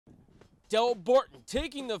Delbarton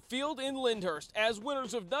taking the field in Lyndhurst as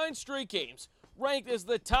winners of 9 straight games, ranked as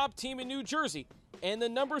the top team in New Jersey and the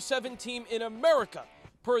number 7 team in America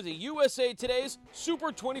per the USA Today's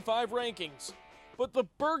Super 25 rankings. But the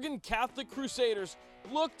Bergen Catholic Crusaders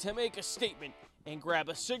look to make a statement and grab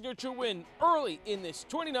a signature win early in this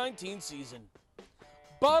 2019 season.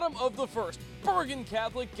 Bottom of the first, Bergen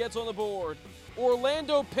Catholic gets on the board.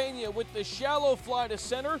 Orlando Pena with the shallow fly to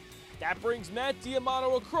center. That brings Matt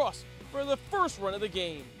Diamato across for the first run of the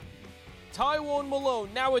game. Tywone Malone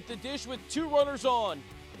now at the dish with 2 runners on.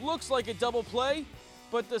 Looks like a double play,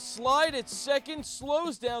 but the slide at second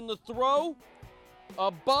slows down the throw.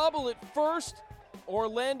 A bobble at first.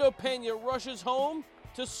 Orlando Pena rushes home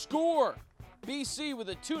to score. BC with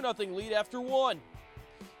a 2-0 lead after 1.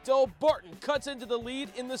 Delbarton cuts into the lead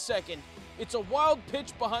in the second. It's a wild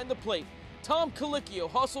pitch behind the plate. Tom Colicchio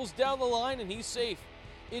hustles down the line and he's safe.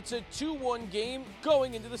 It's a 2-1 game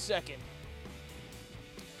going into the second.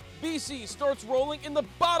 BC starts rolling in the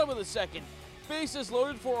bottom of the second. Bases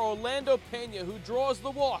loaded for Orlando Pena, who draws the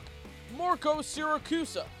walk. Marco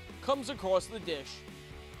Siracusa comes across the dish.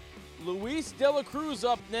 Luis De La Cruz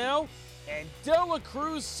up now, and De La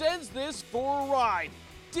Cruz sends this for a ride.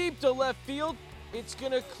 Deep to left field, it's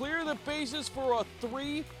going to clear the bases for a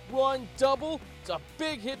 3-run double. It's a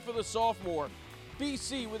big hit for the sophomore.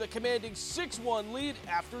 BC with a commanding 6-1 lead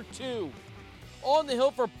after 2. On the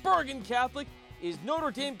hill for Bergen Catholic is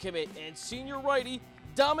Notre Dame commit and senior righty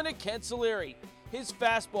Dominic Cancelleri. His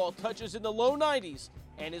fastball touches in the low 90s,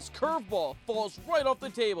 and his curveball falls right off the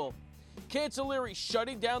table. Cancelleri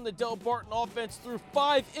shutting down the Delbarton offense through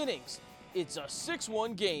 5 innings. It's a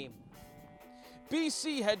 6-1 game.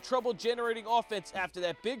 BC had trouble generating offense after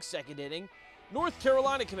that big second inning. North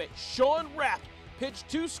Carolina commit Sean Rapp pitched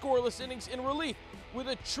 2 scoreless innings in relief with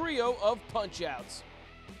a trio of punch-outs.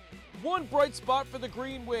 One bright spot for the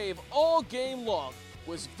Green Wave all game long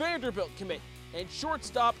was Vanderbilt commit and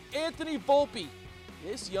shortstop Anthony Volpe.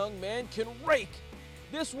 This young man can rake.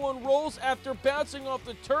 This one rolls after bouncing off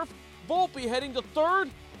the turf. Volpe heading to third,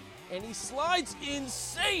 and he slides in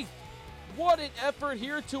safe. What an effort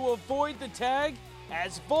here to avoid the tag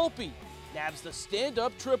as Volpe nabs the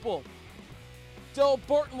stand-up triple.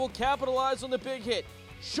 Delbarton will capitalize on the big hit.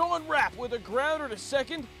 Sean Rapp with a grounder to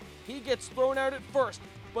second. He gets thrown out at first,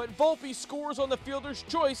 but Volpe scores on the fielder's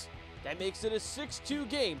choice. That makes it a 6-2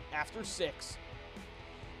 game after 6.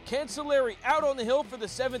 Cancelleri out on the hill for the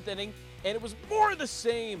 7th inning, and it was more of the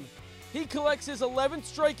same. He collects his 11th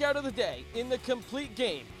strikeout of the day in the complete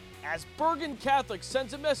game as Bergen Catholic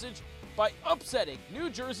sends a message by upsetting New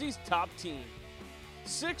Jersey's top team.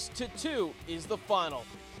 6-2 is the final.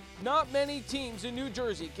 Not many teams in New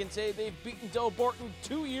Jersey can say they've beaten Delbarton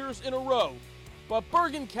 2 years in a row, but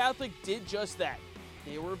Bergen Catholic did just that.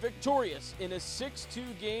 They were victorious in a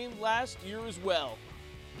 6-2 game last year as well.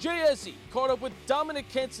 JSE caught up with Dominic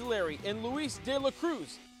Cancelleri and Luis De La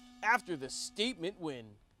Cruz after the statement win.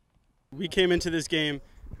 We came into this game,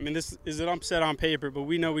 I mean, this is an upset on paper, but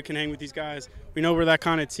we know we can hang with these guys. We know we're that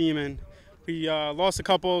kind of team, and we lost a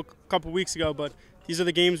couple weeks ago, but these are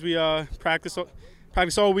the games we practice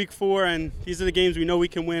all week for, and these are the games we know we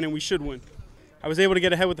can win and we should win. I was able to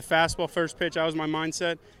get ahead with the fastball first pitch. That was my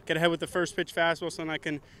mindset. Get ahead with the first pitch fastball so then I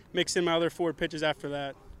can mix in my other 4 pitches after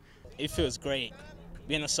that. It feels great.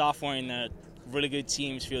 Being a sophomore in a really good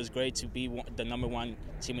teams feels great to be the number 1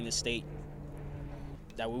 team in the state.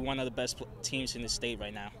 That we're one of the best teams in the state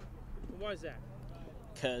right now. Why is that?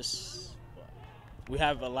 Because we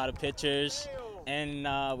have a lot of pitchers and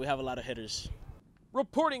we have a lot of hitters.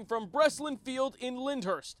 Reporting from Breslin Field in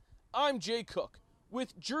Lyndhurst, I'm Jay Cook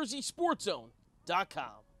with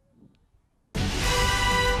JerseySportsZone.com.